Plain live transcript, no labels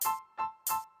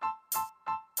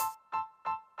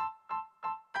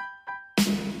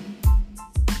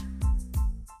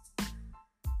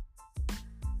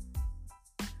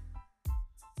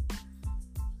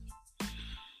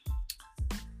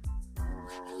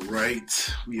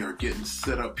right, we are getting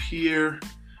set up here.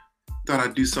 Thought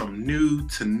I'd do something new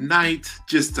tonight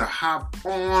just to hop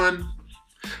on.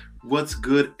 What's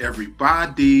good,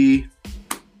 everybody?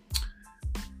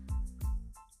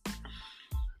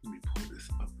 Let me pull this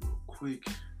up real quick.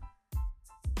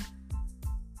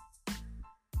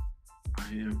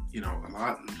 I am, a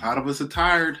lot of us are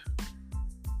tired.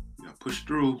 We gotta push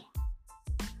through.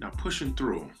 Now pushing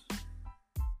through.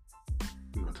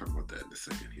 We're gonna talk about that in a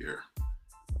second here.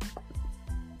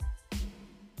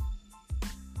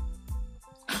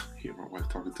 Hear my wife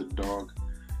talking to the dog.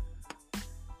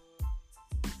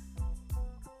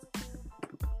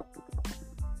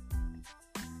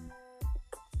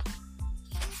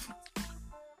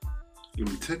 Let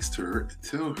me text her and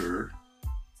tell her.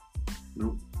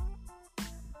 Nope.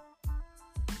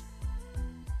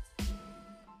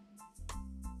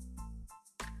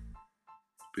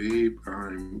 Babe,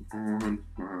 I'm on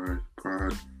my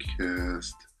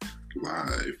podcast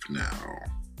live now.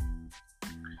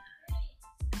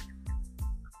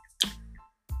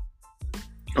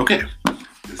 Okay,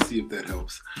 let's see if that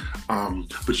helps.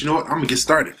 But you know what? I'm gonna get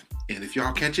started. And if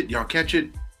y'all catch it,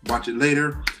 watch it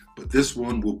later. But this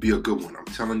one will be a good one, I'm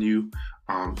telling you.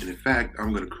 And in fact,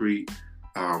 I'm gonna create,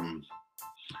 I'm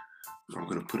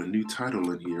gonna put a new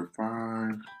title in here.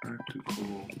 5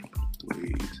 practical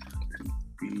ways to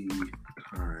be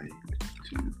kind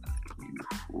to you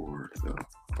for the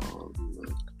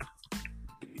holidays.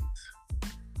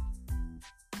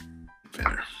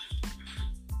 Better.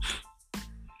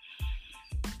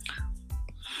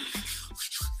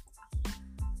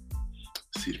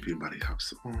 See if anybody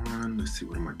hops on. Let's see,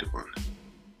 what am I doing?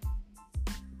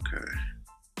 Okay.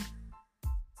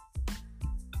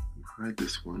 Hide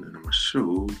this one and I'm gonna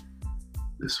show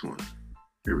this one.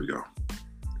 Here we go.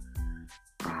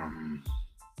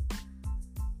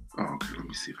 Okay, let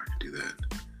me see if I can do that.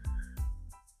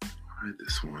 Hide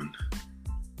this one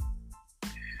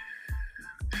and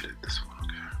edit this one,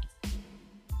 okay.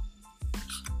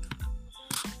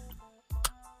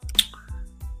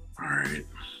 All right.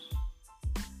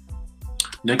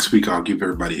 Next week, I'll give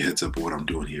everybody a heads up of what I'm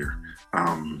doing here.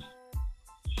 All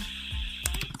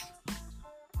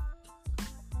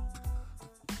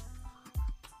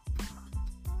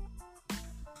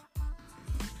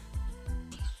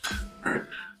right,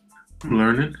 I'm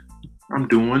learning. I'm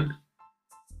doing.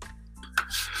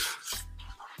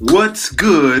 What's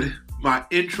good, my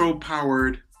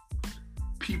intro-powered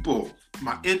people,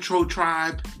 my intro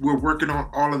tribe? We're working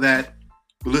on all of that.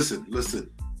 But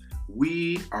listen.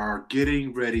 We are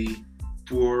getting ready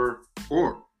for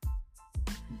the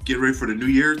new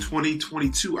year,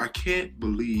 2022. I can't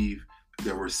believe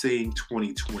that we're saying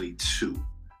 2022.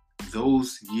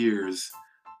 Those years,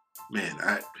 man,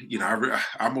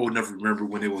 I'm old enough to remember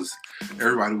when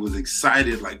everybody was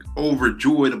excited, like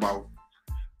overjoyed about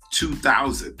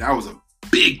 2000. That was a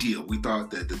big deal. We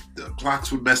thought that the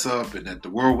clocks would mess up and that the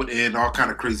world would end, all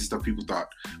kind of crazy stuff people thought.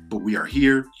 But we are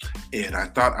here, and I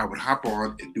thought I would hop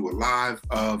on and do a live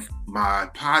of my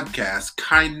podcast,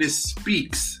 Kindness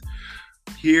Speaks,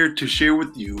 here to share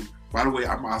with you. By the way,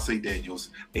 I'm Ase Daniels,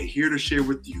 and here to share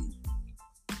with you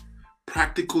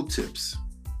practical tips,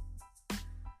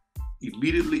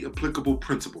 immediately applicable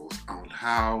principles on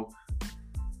how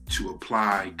to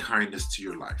apply kindness to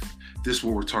your life. This is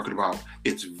what we're talking about.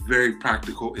 It's very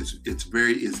practical. It's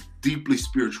deeply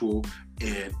spiritual,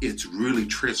 and it's really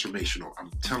transformational. I'm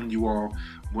telling you all,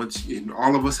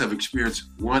 all of us have experienced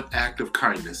one act of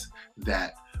kindness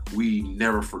that we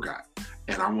never forgot.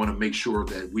 And I want to make sure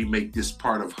that we make this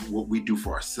part of what we do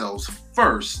for ourselves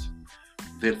first,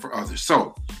 then for others.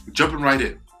 So, jumping right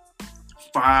in.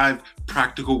 5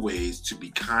 practical ways to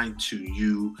be kind to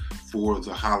you for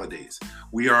the holidays.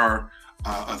 We are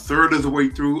a third of the way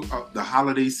through the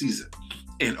holiday season.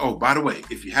 And by the way,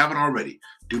 if you haven't already,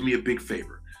 do me a big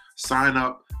favor. Sign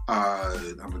up.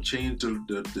 I'm going to change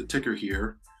the ticker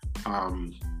here.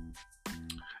 And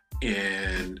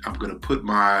I'm going to put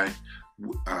my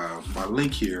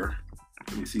link here.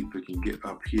 Let me see if we can get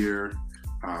up here.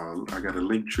 I got a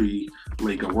Linktree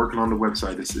link. I'm working on the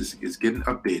website. It's getting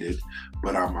updated,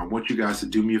 but I want you guys to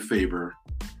do me a favor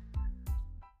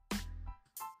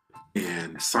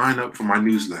and sign up for my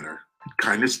newsletter,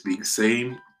 Kindness Speaks,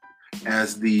 same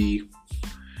as the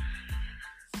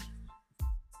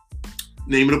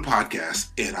name of the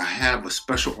podcast. And I have a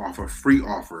special offer, free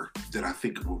offer, that I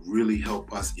think will really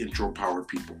help us intro-powered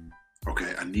people.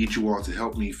 Okay, I need you all to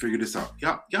help me figure this out.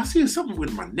 Y'all seeing something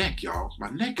with my neck, y'all. My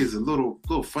neck is a little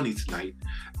funny tonight.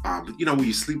 But when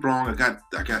you sleep wrong, I got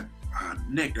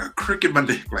neck, a crick in my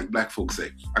neck, like black folks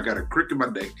say. I got a crick in my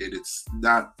neck, and it's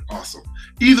not awesome.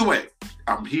 Either way,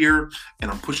 I'm here and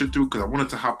I'm pushing through because I wanted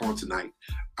to hop on tonight,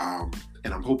 and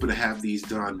I'm hoping to have these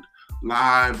done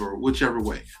live or whichever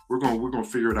way. We're gonna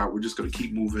figure it out. We're just gonna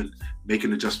keep moving,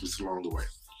 making adjustments along the way.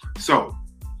 So,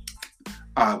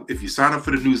 if you sign up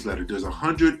for the newsletter, there's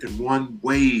 101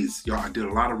 ways. Y'all, I did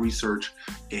a lot of research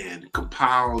and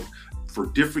compiled for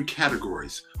different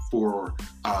categories for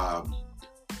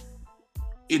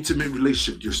intimate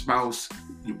relationship, your spouse,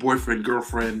 your boyfriend,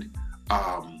 girlfriend,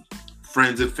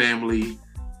 friends and family,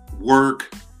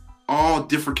 work, all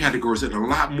different categories and a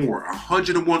lot more.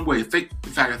 101 ways. In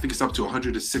fact, I think it's up to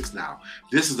 106 now.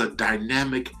 This is a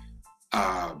dynamic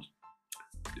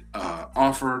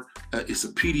offer. It's a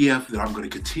PDF that I'm going to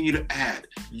continue to add.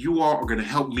 You all are going to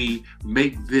help me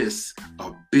make this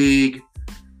a big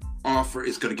offer.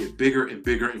 It's going to get bigger and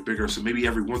bigger and bigger. So maybe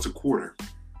every once a quarter,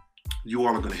 you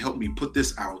all are going to help me put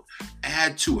this out,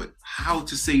 add to it how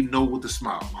to say no with a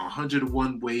smile,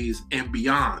 101 ways and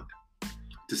beyond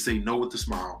to say no with a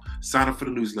smile. Sign up for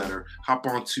the newsletter, hop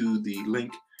onto the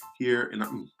link here, and I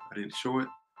didn't show it.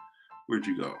 Where'd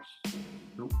you go?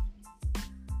 Nope.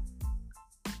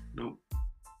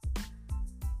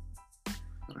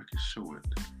 But I can show it.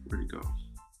 Where'd it go?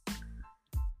 Let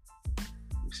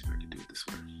me see if I can do it this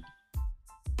way.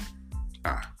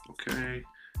 Okay.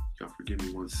 Y'all forgive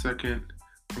me 1 second.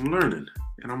 I'm learning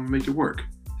and I'm gonna make it work.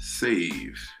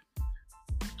 Save.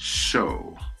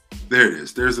 Show. There it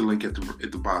is. There's a link at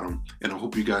the bottom, and I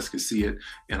hope you guys can see it.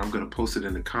 And I'm gonna post it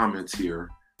in the comments here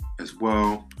as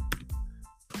well.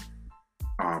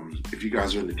 If you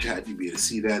guys are in the chat, you'll be able to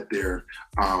see that there.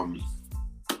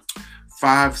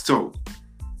 So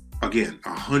again,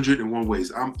 101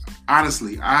 ways.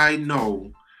 I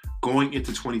know going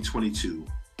into 2022,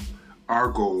 our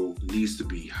goal needs to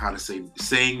be how to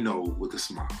saying no with a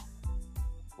smile.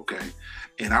 Okay.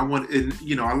 And a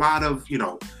lot of,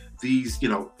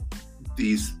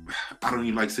 these, I don't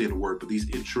even like saying the word, but these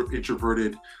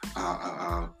introverted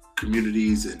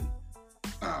communities and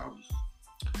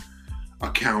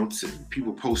accounts and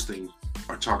people posting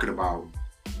are talking about,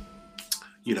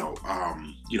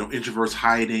 introverts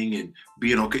hiding and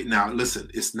being okay. Now, listen,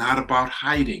 it's not about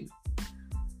hiding.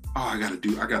 Oh, I gotta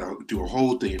do a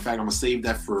whole thing. In fact, I'm gonna save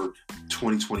that for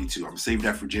 2022. I'm gonna save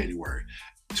that for January.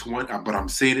 But I'm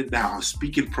saying it now. I'm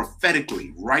speaking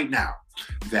prophetically right now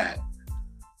that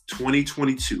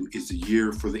 2022 is the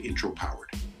year for the intro powered.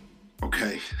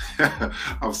 Okay,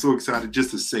 I'm so excited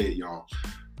just to say it, y'all.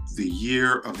 The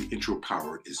year of the intro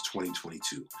powered is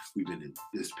 2022. We've been in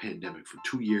this pandemic for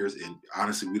 2 years, and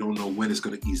honestly, we don't know when it's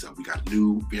going to ease up. We got a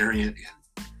new variant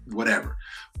and whatever.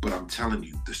 But I'm telling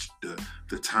you,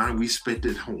 the time we spent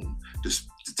at home, the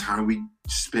time we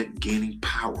spent gaining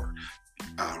power,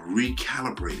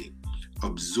 recalibrating,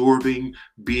 absorbing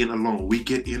being alone. We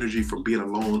get energy from being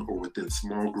alone or within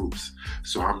small groups.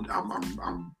 So I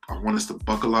want us to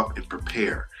buckle up and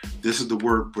prepare. This is the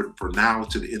word for now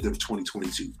to the end of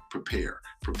 2022. Prepare,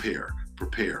 prepare,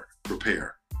 prepare,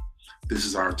 prepare. This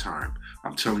is our time.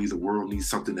 I'm telling you, the world needs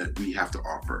something that we have to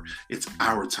offer. It's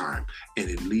our time. And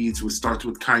it starts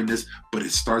with kindness, but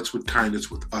it starts with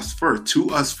kindness with us first, to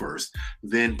us first,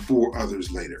 then for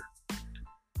others later.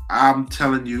 I'm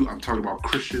telling you, I'm talking about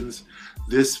Christians.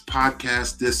 This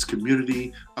podcast, this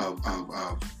community of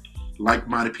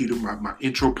like-minded people, my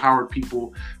intro-powered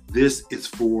people, this is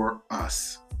for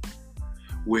us,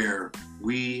 where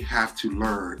we have to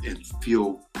learn and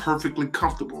feel perfectly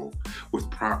comfortable with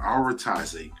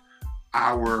prioritizing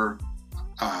our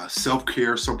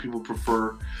self-care. Some people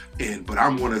prefer, but I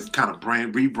want to kind of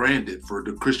rebrand it for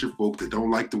the Christian folk that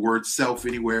don't like the word self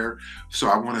anywhere. So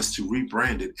I want us to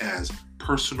rebrand it as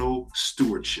personal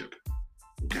stewardship.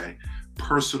 Okay,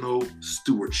 personal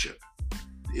stewardship.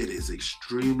 It is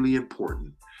extremely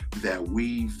important that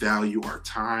we value our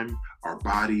time, our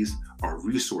bodies, our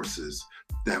resources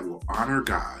that will honor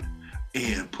God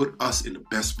and put us in the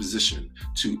best position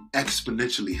to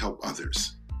exponentially help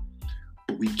others.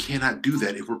 But we cannot do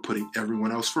that if we're putting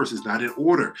everyone else first. It's not in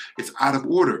order. It's out of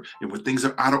order. And when things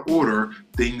are out of order,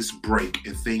 things break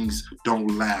and things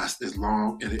don't last as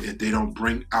long, and they don't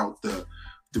bring out the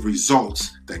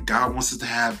results that God wants us to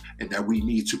have and that we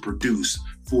need to produce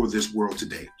for this world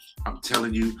today. I'm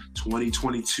telling you,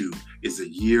 2022 is a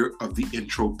year of the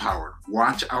intro power.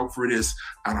 Watch out for this,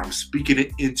 and I'm speaking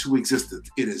it into existence.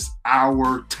 It is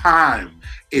our time.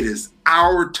 It is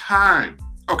our time.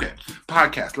 Okay,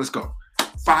 podcast, let's go.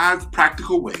 5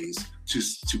 practical ways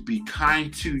to be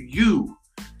kind to you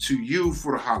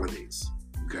for the holidays.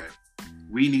 Okay,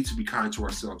 we need to be kind to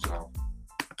ourselves, y'all.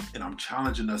 And I'm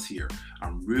challenging us here.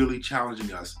 I'm really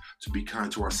challenging us to be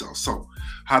kind to ourselves. So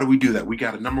how do we do that? We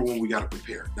got to, number one, we got to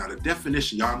prepare. Now the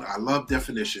definition, y'all, I love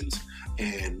definitions.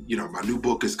 And, you know, my new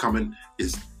book is coming,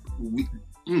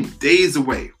 days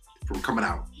away from coming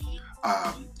out.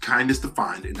 Kindness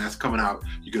Defined, and that's coming out.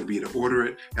 You're going to be able to order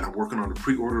it, and I'm working on the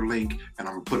pre-order link, and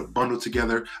I'm going to put a bundle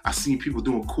together. I've seen people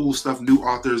doing cool stuff. New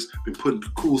authors been putting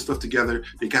cool stuff together.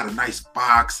 They got a nice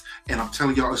box, and I'm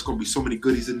telling y'all, it's going to be so many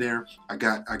goodies in there. I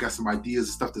got some ideas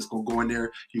and stuff that's going to go in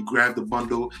there. You grab the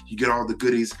bundle, you get all the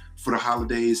goodies for the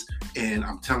holidays, and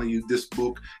I'm telling you, this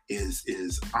book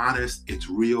is honest, it's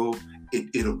real,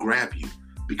 it'll grab you.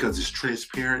 Because it's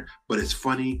transparent, but it's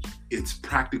funny, it's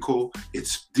practical,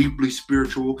 it's deeply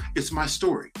spiritual. It's my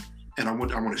story, and I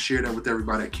want to share that with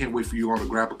everybody. I can't wait for you all to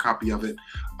grab a copy of it.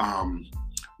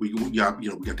 We got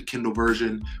the Kindle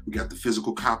version, we got the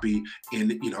physical copy,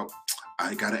 and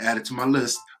I got to add it to my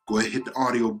list. Go ahead, hit the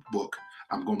audio book.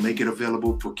 I'm gonna make it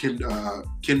available for Kindle,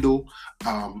 Kindle,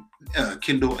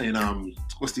 and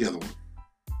what's the other one?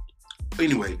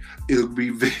 Anyway, it'll be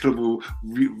available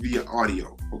via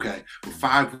audio, okay? For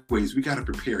 5 ways. We got to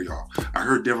prepare, y'all. I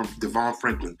heard Devon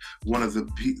Franklin, one of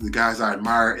the guys I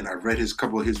admire, and I read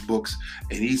couple of his books,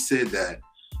 and he said that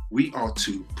we ought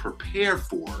to prepare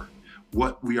for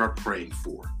what we are praying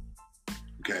for,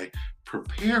 okay?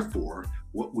 Prepare for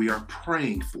what we are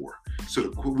praying for. So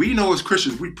we know as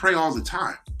Christians, we pray all the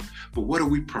time, but what are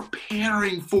we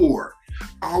preparing for?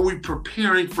 Are we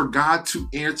preparing for God to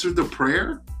answer the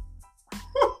prayer?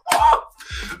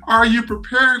 Are you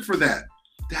preparing for that?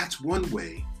 That's one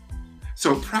way.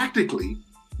 So practically,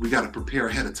 we got to prepare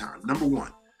ahead of time. Number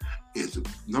one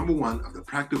of the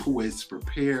practical ways to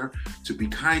prepare to be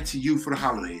kind to you for the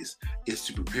holidays is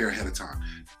to prepare ahead of time.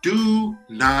 Do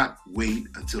not wait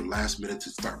until the last minute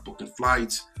to start booking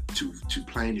flights, to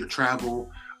plan your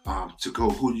travel, to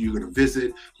go who you're going to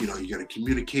visit. You got to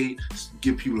communicate,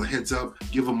 give people a heads up,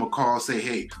 give them a call, say,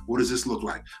 hey, what does this look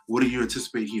like? What do you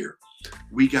anticipate here?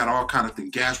 We got all kind of things.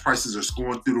 Gas prices are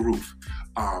going through the roof.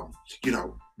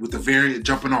 With the variant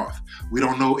jumping off, we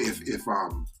don't know if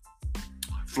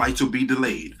flights will be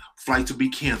delayed, flights will be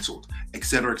canceled, et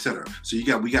cetera, et cetera. So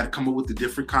we got to come up with a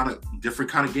different kind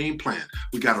of game plan.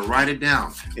 We got to write it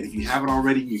down. And if you haven't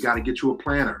already, you got to get you a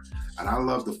planner. And I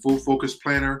love the Full Focus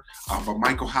Planner by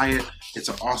Michael Hyatt. It's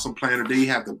an awesome planner. They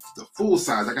have the full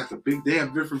size. I got the big. They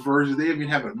have different versions. They even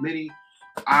have a mini.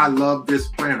 I love this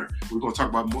planner. We're going to talk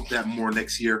about that more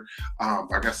next year.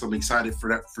 I got something excited for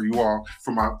that for you all,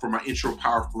 for my intro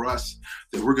power for us,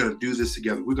 that we're going to do this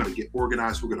together. We're going to get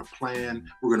organized. We're going to plan.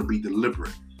 We're going to be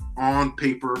deliberate, on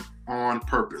paper, on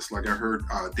purpose. Like I heard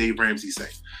Dave Ramsey say,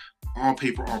 on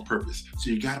paper, on purpose. So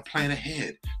you got to plan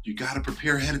ahead. You got to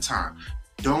prepare ahead of time.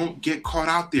 Don't get caught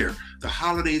out there. The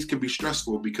holidays can be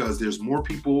stressful because there's more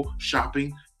people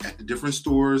shopping at the different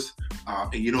stores.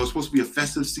 And it's supposed to be a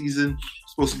festive season.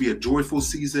 It's supposed to be a joyful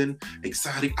season,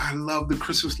 exciting. I love the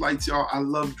Christmas lights, y'all. I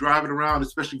love driving around,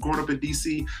 especially growing up in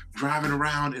DC, driving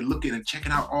around and looking and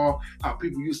checking out all how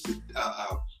people used to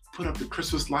put up the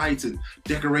Christmas lights and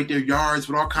decorate their yards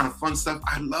with all kind of fun stuff.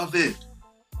 I love it.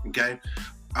 Okay.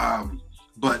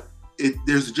 But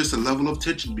there's just a level of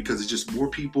tension because it's just more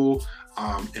people,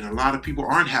 and a lot of people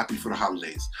aren't happy for the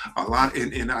holidays.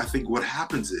 And I think what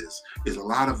happens is a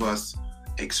lot of us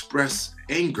express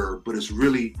anger, but it's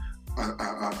really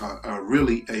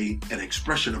an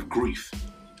expression of grief.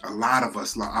 A lot of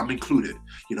us, I'm included.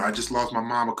 I just lost my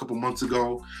mom a couple months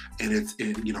ago, and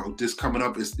this coming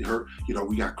up is her.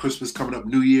 We got Christmas coming up,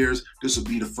 New Year's. This will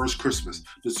be the first Christmas.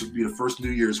 This will be the first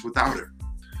New Year's without her.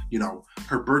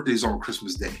 Her birthday's on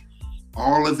Christmas Day.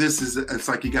 All of this it's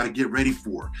like you got to get ready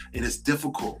for, and it's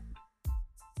difficult.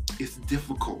 It's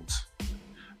difficult.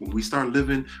 When we start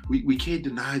living, we can't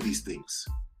deny these things.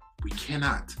 We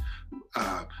cannot.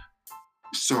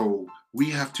 So we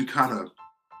have to kind of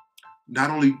not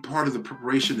only part of the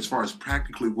preparation as far as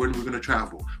practically when we're going to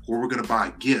travel, where we're going to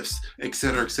buy gifts, et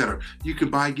cetera, et cetera. You could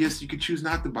buy gifts. You could choose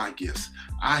not to buy gifts.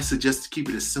 I suggest to keep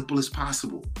it as simple as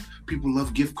possible. People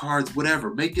love gift cards,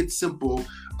 whatever. Make it simple.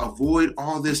 Avoid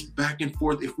all this back and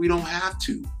forth if we don't have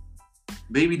to.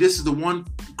 Maybe this is the one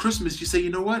Christmas you say, you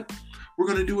know what? We're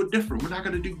going to do it different. We're not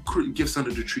going to do gifts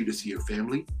under the tree this year,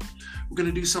 family. We're going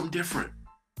to do something different.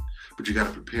 But you got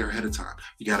to prepare ahead of time.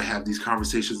 You got to have these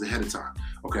conversations ahead of time.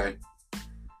 Okay.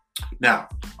 Now,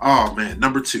 oh man,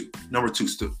 number two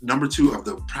of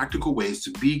the practical ways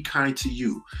to be kind to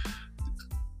you.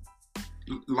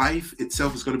 Life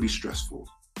itself is going to be stressful.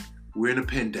 We're in a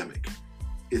pandemic.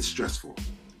 It's stressful.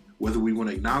 Whether we want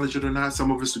to acknowledge it or not,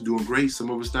 some of us are doing great, some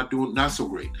of us not so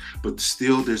great. But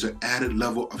still, there's an added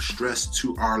level of stress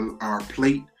to our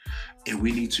plate. And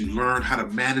we need to learn how to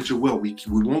manage it well. We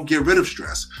won't get rid of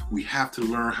stress. We have to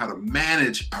learn how to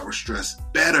manage our stress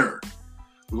better.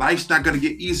 Life's not going to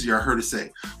get easier, I heard it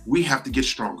say. We have to get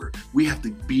stronger. We have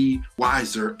to be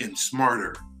wiser and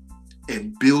smarter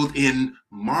and build in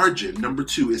margin. Number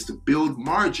 2 is to build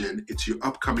margin into your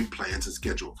upcoming plans and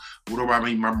schedule. What do I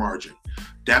mean by margin?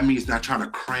 That means not trying to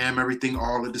cram everything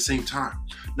all at the same time.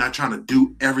 Not trying to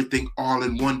do everything all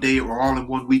in one day or all in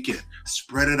one weekend.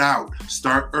 Spread it out.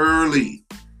 Start early.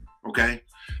 Okay?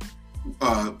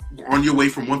 On your way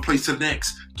from one place to the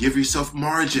next, give yourself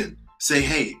margin. Say,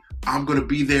 hey, I'm going to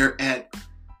be there at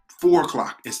 4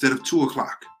 o'clock instead of 2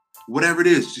 o'clock. Whatever it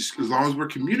is, just as long as we're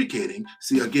communicating.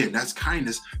 See, again, that's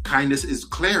kindness. Kindness is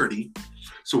clarity.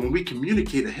 So when we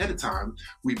communicate ahead of time,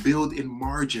 we build in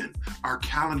margin. Our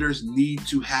calendars need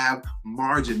to have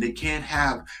margin. They can't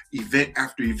have event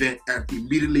after event,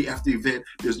 immediately after event.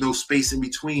 There's no space in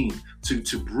between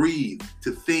to breathe,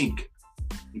 to think.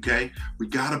 Okay? We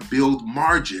got to build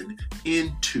margin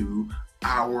into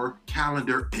our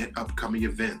calendar and upcoming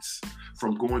events.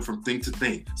 From going from thing to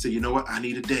thing. Say, you know what, I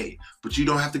need a day. But you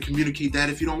don't have to communicate that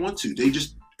if you don't want to. They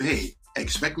just, hey,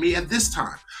 expect me at this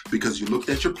time. Because you looked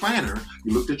at your planner,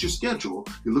 you looked at your schedule,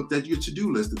 you looked at your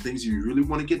to-do list, the things you really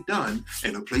want to get done,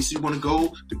 and the places you want to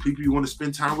go, the people you want to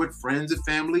spend time with, friends and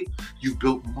family. You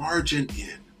built margin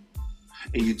in.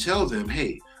 And you tell them,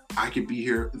 hey, I can be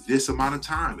here this amount of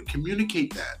time. And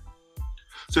communicate that.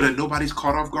 So that nobody's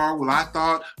caught off guard. Well, I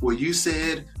thought, well, you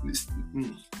said...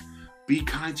 Be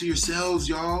kind to yourselves,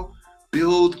 y'all.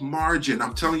 Build margin.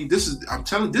 I'm telling you, this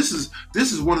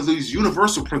is one of these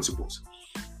universal principles.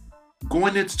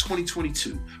 Going into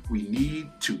 2022, we need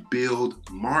to build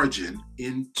margin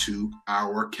into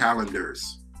our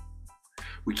calendars.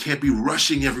 We can't be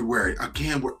rushing everywhere.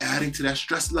 Again, we're adding to that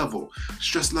stress level.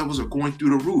 Stress levels are going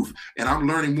through the roof. And I'm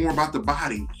learning more about the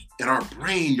body and our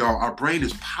brain, y'all. Our brain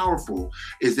is powerful.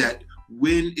 Is that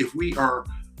if we are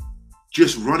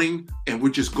just running and we're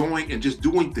just going and just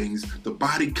doing things, the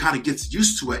body kind of gets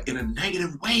used to it in a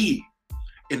negative way.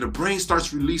 And the brain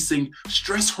starts releasing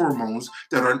stress hormones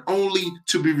that are only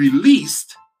to be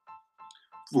released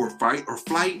for fight or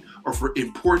flight or for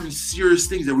important, serious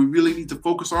things that we really need to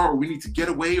focus on or we need to get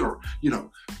away or,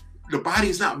 the body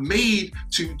is not made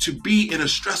to be in a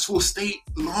stressful state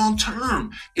long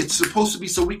term. It's supposed to be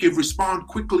so we can respond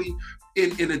quickly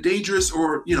in a dangerous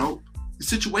or,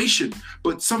 situation.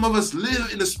 But some of us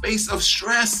live in a space of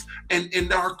stress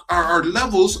and our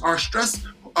levels, our stress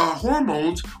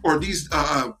hormones or these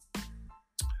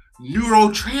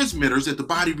neurotransmitters that the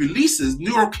body releases,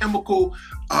 neurochemical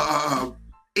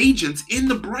agents in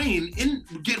the brain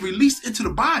get released into the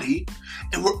body,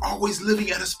 and we're always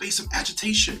living at a space of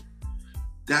agitation.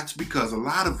 That's because a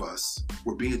lot of us,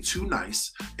 we're being too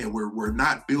nice and we're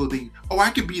not building, I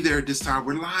could be there at this time.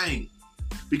 We're lying.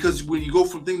 Because when you go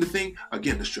from thing to thing,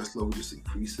 again, the stress level just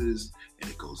increases and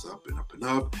it goes up and up and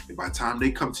up. And by the time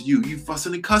they come to you, you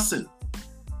fussing and cussing.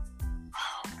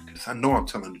 Oh my goodness, I know I'm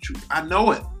telling the truth. I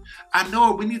know it.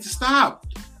 We need to stop.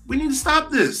 We need to stop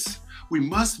this. We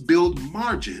must build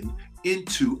margin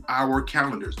into our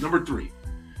calendars. Number 3.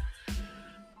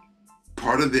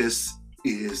 Part of this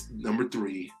is number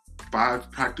 3,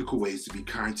 5 practical ways to be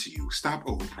kind to you. Stop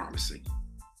overpromising.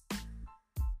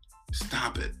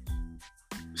 Stop it.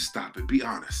 Stop it. Be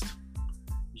honest.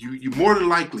 You more than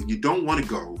likely, you don't want to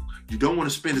go. You don't want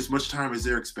to spend as much time as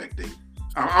they're expecting.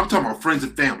 I'm talking about friends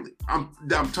and family. I'm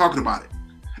talking about it.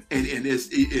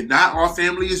 And not all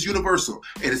family is universal.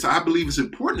 And I believe it's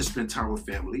important to spend time with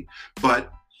family,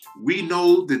 but we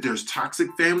know that there's toxic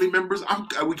family members.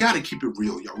 We got to keep it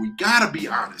real, y'all. We got to be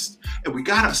honest. And we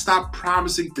got to stop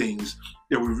promising things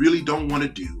that we really don't want to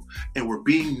do. And we're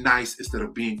being nice instead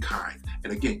of being kind.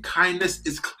 And again, kindness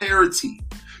is clarity.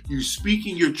 You're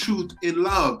speaking your truth in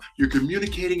love. You're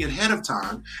communicating ahead of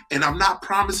time. And I'm not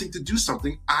promising to do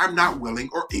something I'm not willing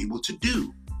or able to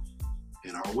do.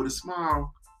 And all with a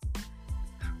smile.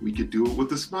 We can do it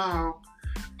with a smile.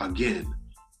 Again,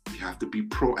 we have to be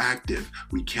proactive.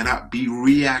 We cannot be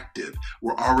reactive.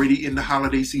 We're already in the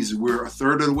holiday season. We're a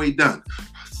third of the way done.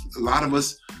 A lot of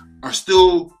us are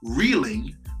still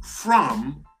reeling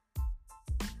from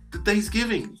the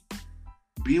Thanksgiving,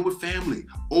 being with family,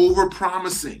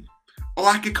 over-promising.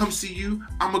 I could come see you.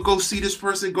 I'm going to go see this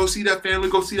person, go see that family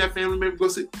member, go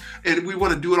see. And we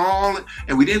want to do it all.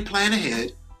 And we didn't plan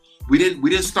ahead. We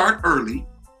didn't start early.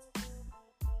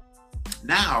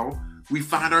 Now we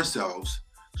find ourselves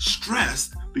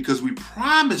stressed because we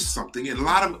promised something. And a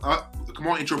lot of, come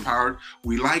on, intro powered,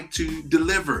 we like to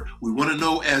deliver. We want to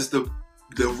know as the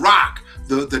rock,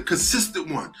 the consistent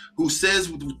one who says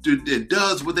and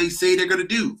does what they say they're going to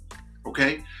do.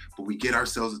 Okay? But we get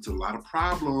ourselves into a lot of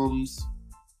problems.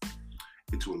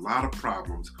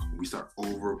 When we start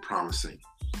over promising.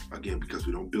 Again, because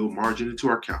we don't build margin into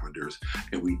our calendars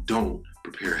and we don't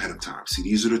prepare ahead of time. See,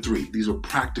 these are the three. These are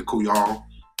practical, y'all.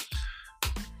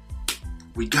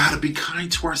 We got to be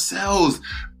kind to ourselves.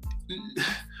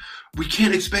 We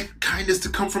can't expect kindness to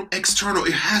come from external.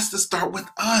 It has to start with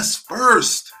us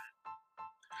first.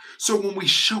 So when we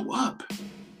show up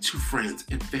to friends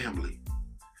and family,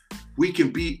 we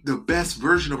can be the best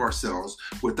version of ourselves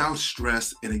without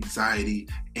stress and anxiety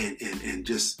and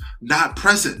just not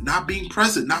being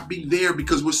present, not being there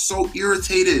because we're so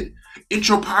irritated.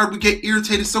 Intro powered, we get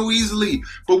irritated so easily,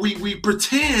 but we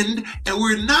pretend and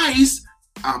we're nice.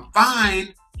 I'm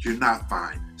fine. You're not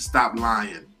fine. Stop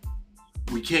lying.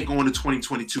 We can't go into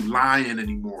 2022 lying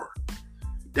anymore.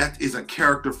 That is a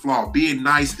character flaw. Being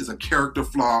nice is a character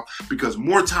flaw because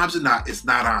more times than not, it's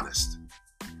not honest.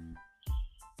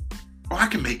 Oh, I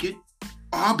can make it. Oh,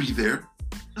 I'll be there.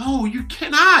 No, you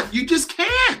cannot. You just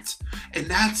can't. And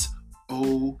that's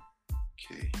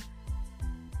okay.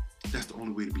 That's the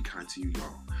only way to be kind to you,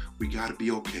 y'all. We got to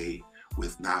be okay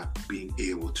with not being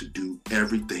able to do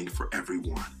everything for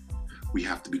everyone. We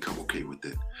have to become okay with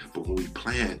it. But when we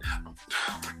plan,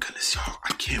 oh my goodness, y'all,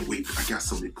 I can't wait. I got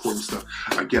some important stuff.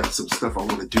 I got some stuff I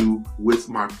want to do with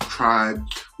my tribe,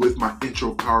 with my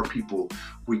intro power people.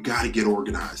 We got to get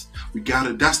organized.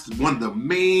 That's one of the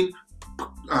main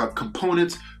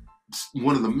components,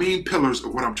 one of the main pillars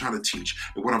of what I'm trying to teach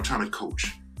and what I'm trying to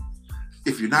coach.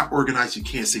 If you're not organized, you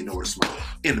can't say no or smile.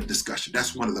 End of discussion.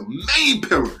 That's one of the main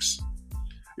pillars.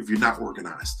 If you're not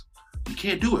organized, you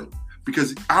can't do it.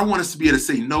 Because I want us to be able to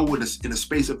say no in a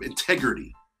space of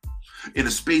integrity, in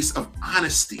a space of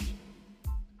honesty.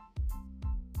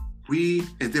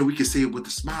 And then we can say it with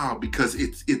a smile because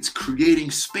it's creating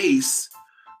space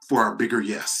for our bigger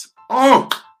yes. Oh,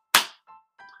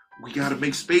 we got to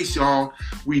make space, y'all.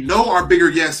 We know our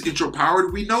bigger yes, intro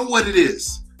powered. We know what it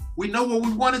is. We know what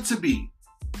we want it to be.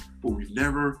 But we've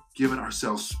never given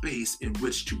ourselves space in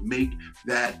which to make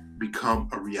that become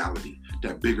a reality,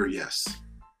 that bigger yes.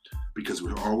 Because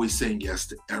we're always saying yes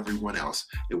to everyone else,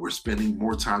 and we're spending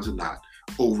more times than not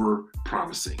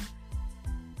over-promising.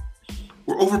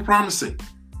 We're over-promising.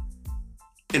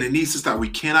 And it needs to stop. We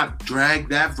cannot drag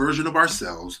that version of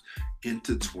ourselves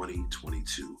into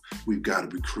 2022. We've got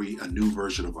to create a new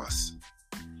version of us,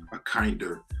 a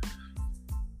kinder,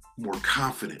 more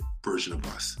confident version of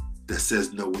us that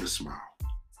says no with a smile.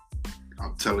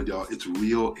 I'm telling y'all, it's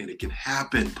real and it can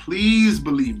happen. Please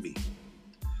believe me.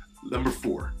 Number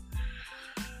 4.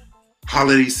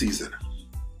 Holiday season.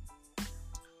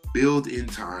 Build in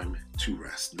time to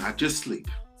rest, not just sleep.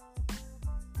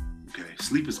 Okay,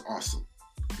 sleep is awesome.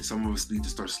 And some of us need to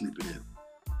start sleeping in.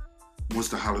 Once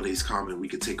the holidays come and we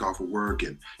can take off of work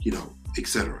and,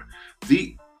 etc.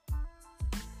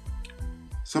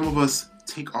 Some of us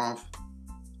take off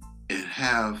and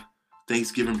have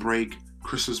Thanksgiving break,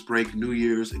 Christmas break, New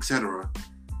Year's, etc.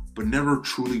 but never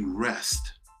truly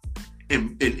rest.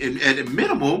 And at a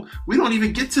minimum, we don't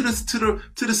even get to the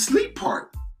sleep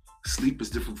part. Sleep is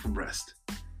different from rest.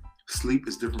 Sleep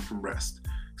is different from rest.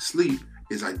 Sleep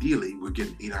is ideally we're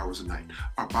getting 8 hours a night.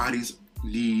 Our bodies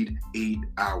need 8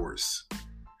 hours.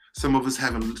 Some of us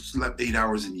haven't slept 8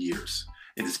 hours in years,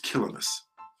 and it's killing us.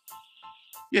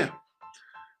 Yeah,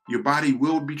 your body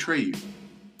will betray you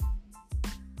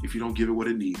if you don't give it what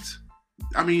it needs.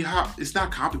 I mean, it's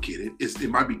not complicated. It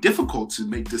might be difficult to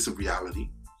make this a reality.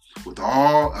 With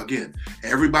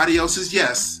everybody else's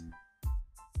yes,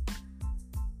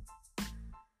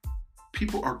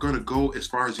 people are going to go as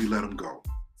far as you let them go.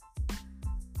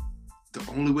 The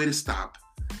only way to stop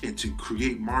and to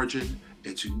create margin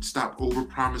and to stop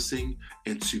over-promising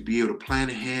and to be able to plan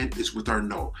ahead is with our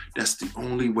no. That's the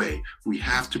only way. We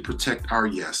have to protect our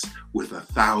yes with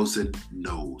 1,000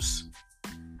 no's.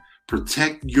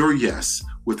 Protect your yes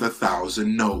with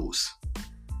 1,000 no's.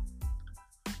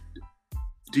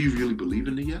 Do you really believe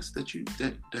in the yes that's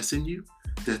in you?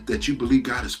 That you believe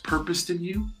God has purposed in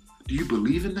you? Do you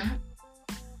believe in that?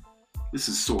 This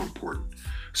is so important.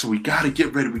 So we got to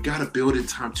get ready. We got to build in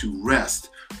time to rest.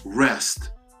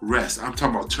 I'm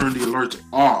talking about turn the alerts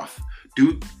off.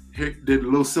 Here, the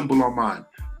little symbol on mine.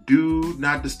 Do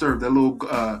not disturb. That little,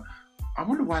 I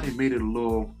wonder why they made it a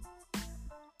little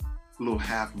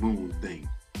half moon thing.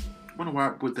 I wonder why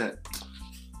I put that.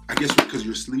 I guess because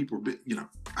you're asleep or,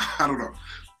 I don't know.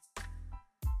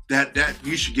 That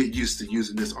you should get used to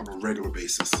using this on a regular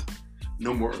basis.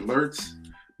 No more alerts.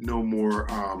 No more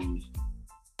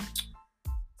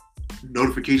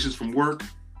notifications from work.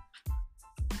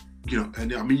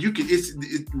 And I mean,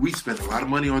 we spend a lot of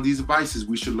money on these devices.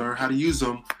 We should learn how to use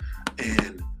them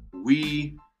and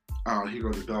Here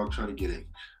goes the dog trying to get in.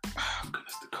 Oh,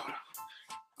 goodness, Dakota.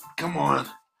 Come on.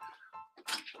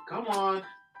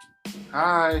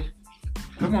 Hi.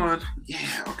 Come on.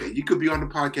 Yeah, okay. You could be on the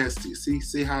podcast too. See,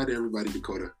 say hi to everybody,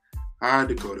 Dakota. Hi,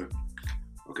 Dakota.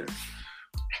 Okay.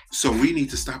 So we need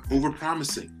to stop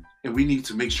overpromising, and we need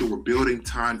to make sure we're building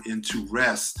time into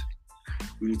rest.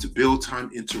 We need to build time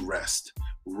into rest.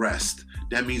 Rest.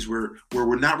 That means we're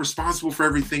not responsible for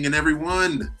everything and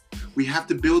everyone. We have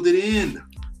to build it in.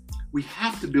 We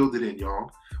have to build it in,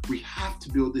 y'all. We have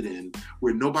to build it in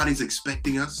where nobody's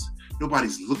expecting us.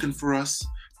 Nobody's looking for us.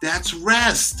 That's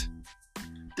rest.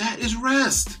 That is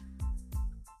rest.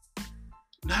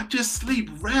 Not just sleep.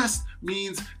 Rest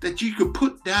means that you could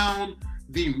put down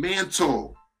the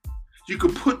mantle. You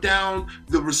could put down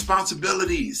the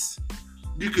responsibilities.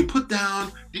 You could put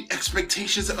down the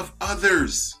expectations of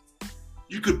others.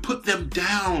 You could put them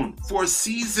down for a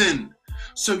season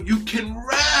so you can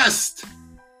rest.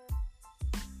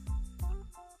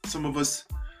 Some of us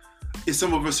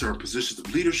are in positions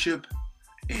of leadership,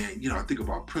 and I think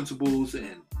about principals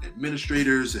and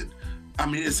administrators, and I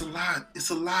mean it's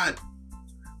a lot.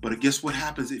 But guess what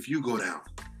happens if you go down?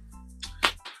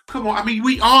 Come on, I mean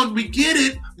we get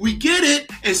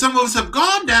it, and some of us have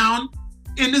gone down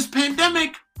in this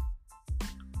pandemic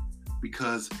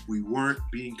because we weren't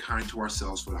being kind to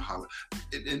ourselves for the holidays.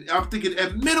 And I'm thinking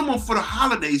at minimum for the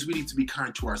holidays, we need to be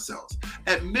kind to ourselves.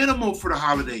 At minimum for the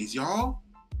holidays, y'all.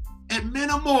 At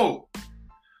minimal.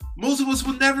 Most of us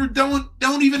will never don't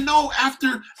even know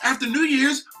after New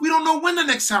Year's. We don't know when the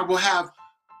next time we'll have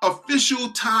official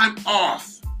time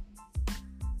off.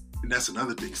 And that's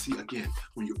another thing. See, again,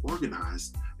 when you're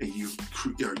organized and you're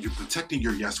protecting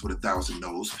your yes with 1,000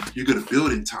 no's, you're going to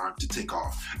build in time to take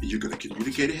off. And you're going to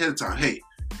communicate ahead of time. Hey,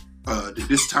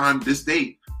 this time, this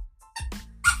date,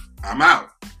 I'm out.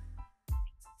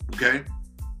 Okay?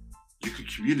 You can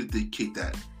communicate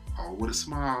that. All with a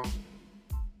smile.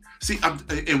 See,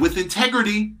 and with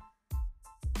integrity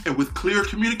and with clear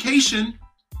communication,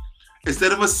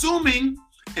 instead of assuming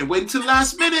and waiting till the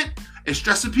last minute and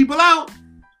stressing people out,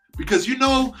 because you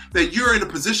know that you're in a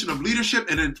position of leadership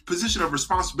and in a position of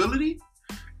responsibility,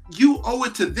 you owe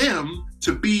it to them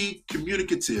to be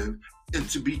communicative and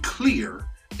to be clear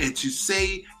and to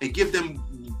say and give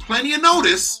them plenty of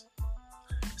notice.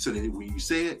 So that when you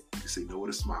say it, you say no with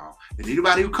a smile. And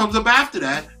anybody who comes up after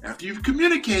that, after you've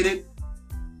communicated,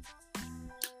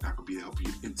 not going to be able to help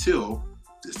you until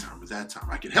this time is that time.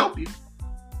 I can help you,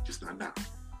 just not now.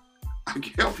 I can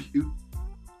help you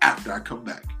after I come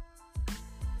back.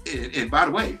 And by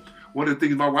the way, one of the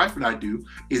things my wife and I do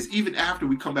is even after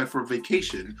we come back from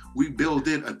vacation, we build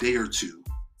in a day or two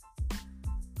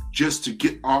just to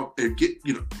get off and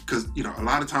because a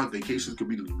lot of times vacations can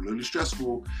be really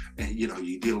stressful, and you're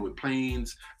dealing with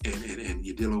planes and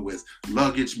you're dealing with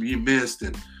luggage you missed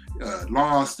and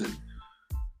lost, and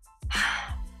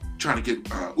trying to get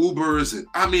Ubers, and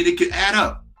I mean it could add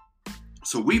up.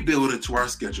 So we build into our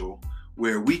schedule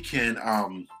where we can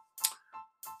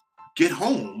get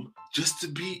home just to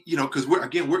be, because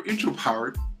we're intro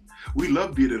powered. We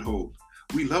love being at home.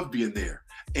 We love being there.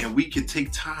 And we can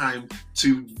take time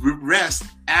to rest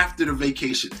after the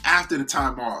vacation, after the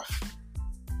time off.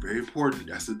 Very important.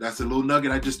 That's a little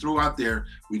nugget I just threw out there.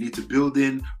 We need to build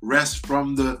in rest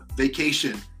from the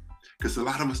vacation, because a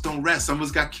lot of us don't rest. Some of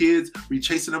us got kids. We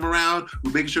chasing them around.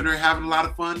 We're making sure they're having a lot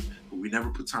of fun, but we never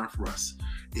put time for us.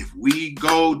 If we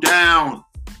go down,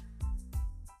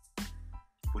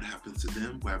 what happens to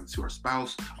them? What happens to our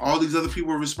spouse? All these other people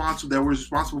we're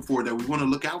responsible for, that we want to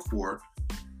look out for.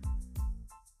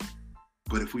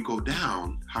 But if we go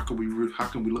down, how can we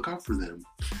look out for them?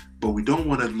 But we don't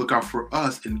want to look out for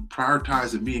us and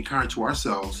prioritize and being kind to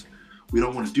ourselves. We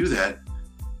don't want to do that.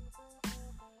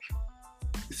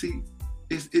 You see,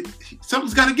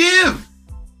 something's got to give.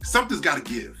 Something's got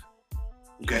to give.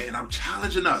 Okay, and I'm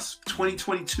challenging us.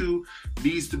 2022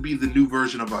 needs to be the new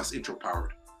version of us, intro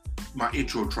powered. My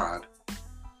intro tribe.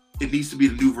 It needs to be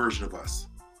the new version of us.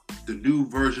 The new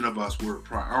version of us. We're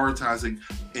prioritizing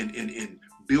and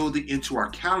building into our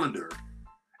calendar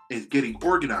and getting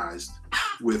organized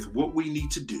with what we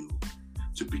need to do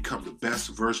to become the best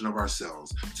version of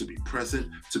ourselves, to be present,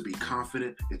 to be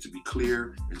confident, and to be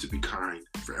clear, and to be kind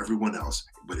for everyone else.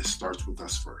 But it starts with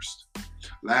us first.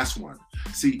 Last one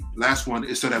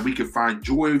is so that we can find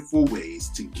joyful ways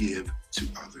to give to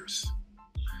others.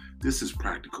 This is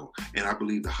practical, and I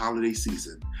believe the holiday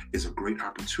season is a great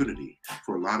opportunity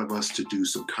for a lot of us to do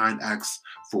some kind acts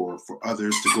for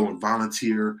others, to go and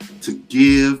volunteer, to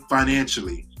give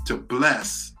financially, to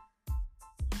bless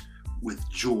with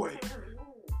joy.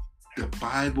 The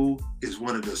Bible is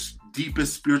one of the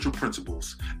deepest spiritual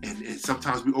principles, and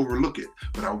sometimes we overlook it,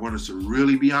 but I want us to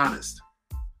really be honest.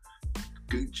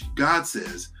 God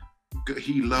says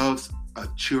he loves a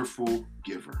cheerful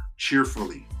giver,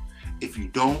 cheerfully. If you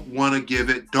don't want to give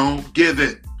it, don't give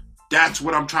it. That's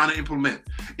what I'm trying to implement.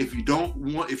 If you don't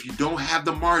have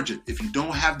the margin, if you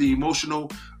don't have the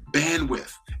emotional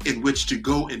bandwidth in which to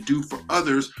go and do for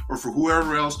others or for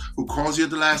whoever else who calls you at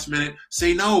the last minute,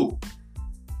 say no.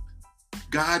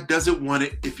 God doesn't want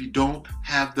it if you don't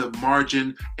have the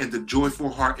margin and the joyful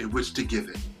heart in which to give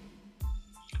it.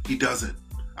 He doesn't.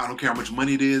 I don't care how much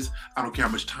money it is. I don't care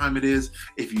how much time it is.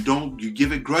 If you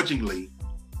give it grudgingly,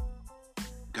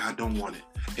 God don't want it.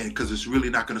 And because it's really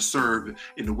not going to serve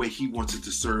in the way he wants it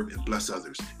to serve and bless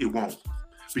others. It won't.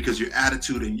 Because your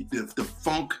attitude and the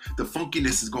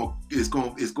funkiness is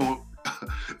going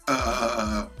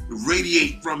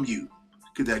radiate from you.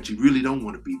 Because that you really don't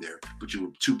want to be there, but you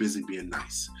were too busy being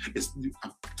nice.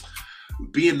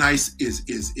 Being nice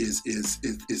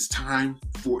is time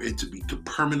for it to be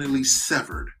permanently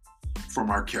severed from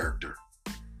our character.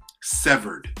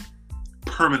 Severed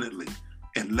permanently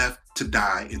and left to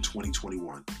die in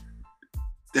 2021.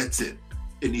 That's it.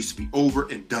 It needs to be over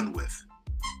and done with.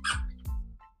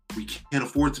 We can't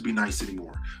afford to be nice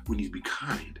anymore. We need to be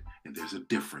kind, and there's a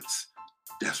difference.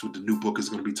 That's what the new book is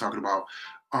going to be talking about.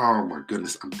 Oh my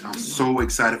goodness, I'm so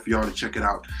excited for y'all to check it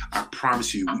out. I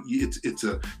promise you, it's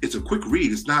a quick read.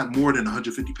 It's not more than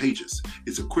 150 pages.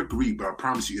 It's a quick read, but I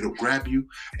promise you, it'll grab you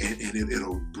and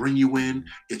it'll bring you in.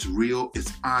 It's real.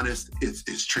 It's honest.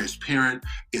 It's transparent.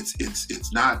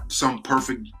 It's not some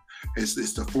perfect.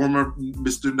 It's the former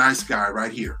Mr. Nice Guy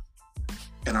right here,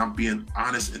 and I'm being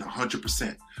honest and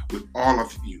 100% with all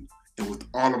of you and with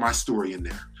all of my story in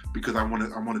there. Because I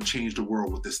want to change the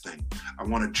world with this thing. I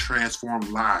want to transform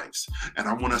lives. And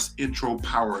I want us intro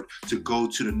powered to go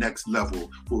to the next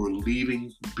level where we're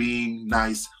leaving being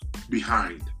nice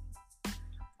behind.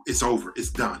 It's over.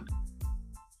 It's done.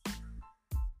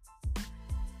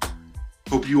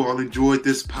 Hope you all enjoyed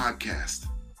this podcast.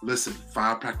 Listen,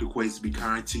 5 practical ways to be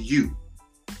kind to you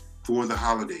for the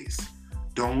holidays.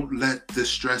 Don't let the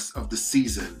stress of the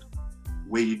season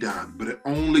weigh you down. But the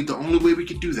only way we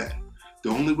can do that, the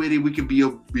only way that we can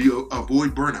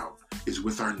avoid burnout is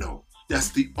with our no. That's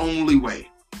the only way.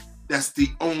 That's the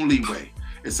only way.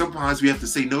 And sometimes we have to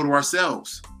say no to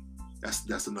ourselves.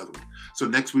 That's another one. So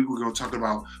next week we're going to talk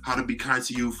about how to be kind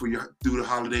to you through the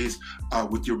holidays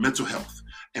with your mental health.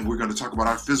 And we're going to talk about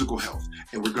our physical health.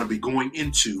 And we're going to be going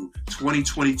into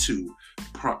 2022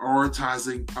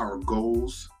 prioritizing our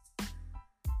goals.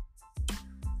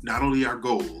 Not only our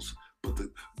goals, but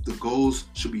the goals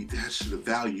should be attached to the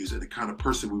values and the kind of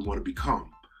person we want to become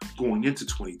going into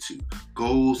 22.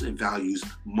 Goals and values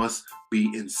must be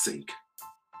in sync.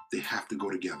 They have to go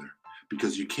together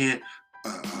because you can't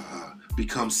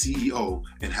become CEO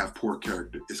and have poor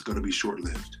character. It's going to be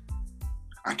short-lived.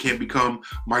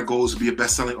 My goal is to be a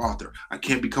best-selling author. I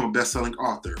can't become a best-selling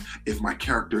author if my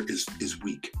character is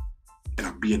weak and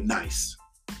I'm being nice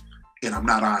and I'm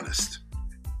not honest.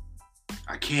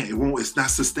 I can't. It's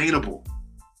not sustainable.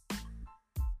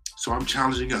 So I'm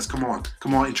challenging us. Come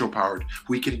on, Intro Powered.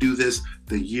 We can do this.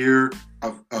 The year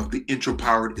of the Intro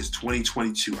Powered is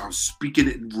 2022. I'm speaking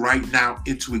it right now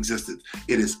into existence.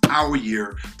 It is our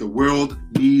year. The world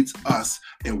needs us,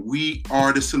 and we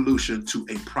are the solution to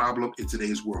a problem in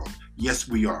today's world. Yes,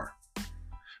 we are.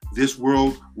 This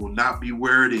world will not be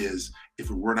where it is if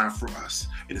it were not for us.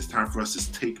 And it's time for us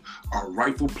to take our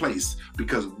rightful place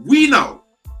because we know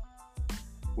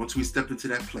once we step into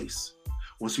that place,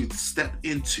 once we step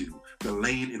into the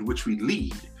lane in which we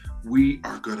lead, we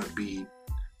are going to be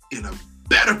in a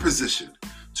better position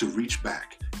to reach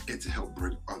back and to help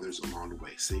bring others along the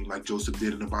way. Same like Joseph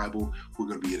did in the Bible, we're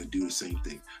going to be able to do the same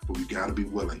thing. But we got to be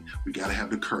willing. We got to have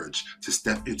the courage to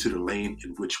step into the lane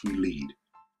in which we lead.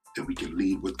 And we can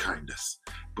lead with kindness.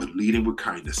 But leading with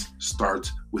kindness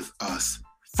starts with us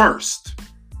first.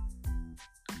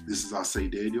 This is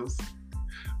Asay Daniels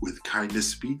with Kindness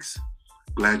Speaks.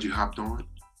 Glad you hopped on.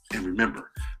 And remember,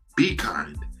 be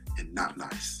kind and not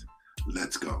nice.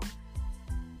 Let's go.